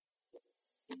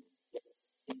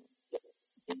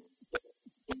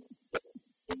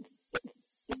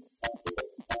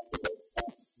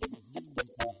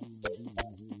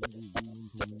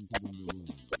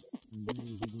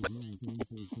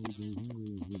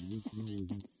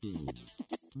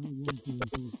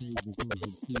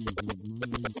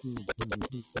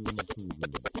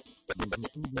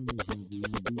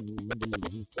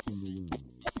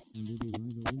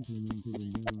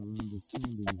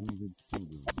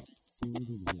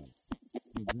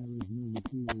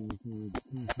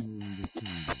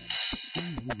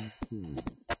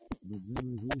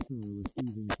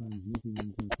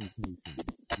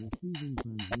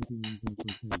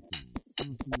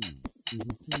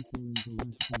social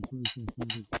interaction process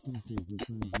that expresses the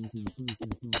transmitting process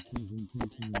of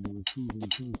presentation and the receiving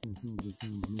process of the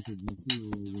transmitted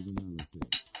material with analysis.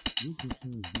 This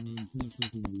occurs by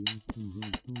interpreting the actions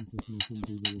of consciousness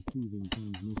into the receiving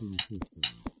transmitting system.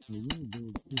 A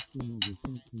well-built system of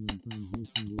reception and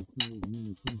transmission will solve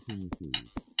many pressing issues.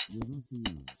 With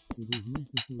OSIA, it is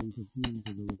necessary to tune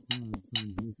to the required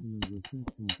transmission and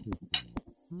reception system.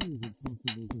 How is it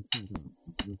possible to set up?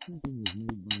 The setting is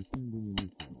made by sending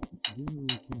initial,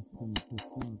 general questions to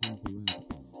start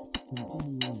interaction,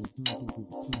 continuing the topic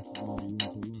expressed by the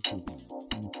interlocutor,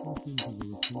 and switching to the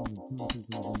required topic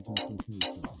of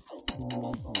interpretation,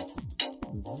 communication.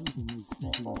 But how to make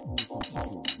setting focus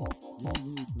clear?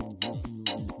 One-way transmission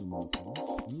of information,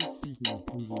 make setting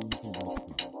through the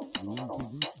introduction. The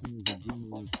introduction is a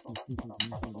general specific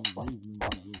method of movement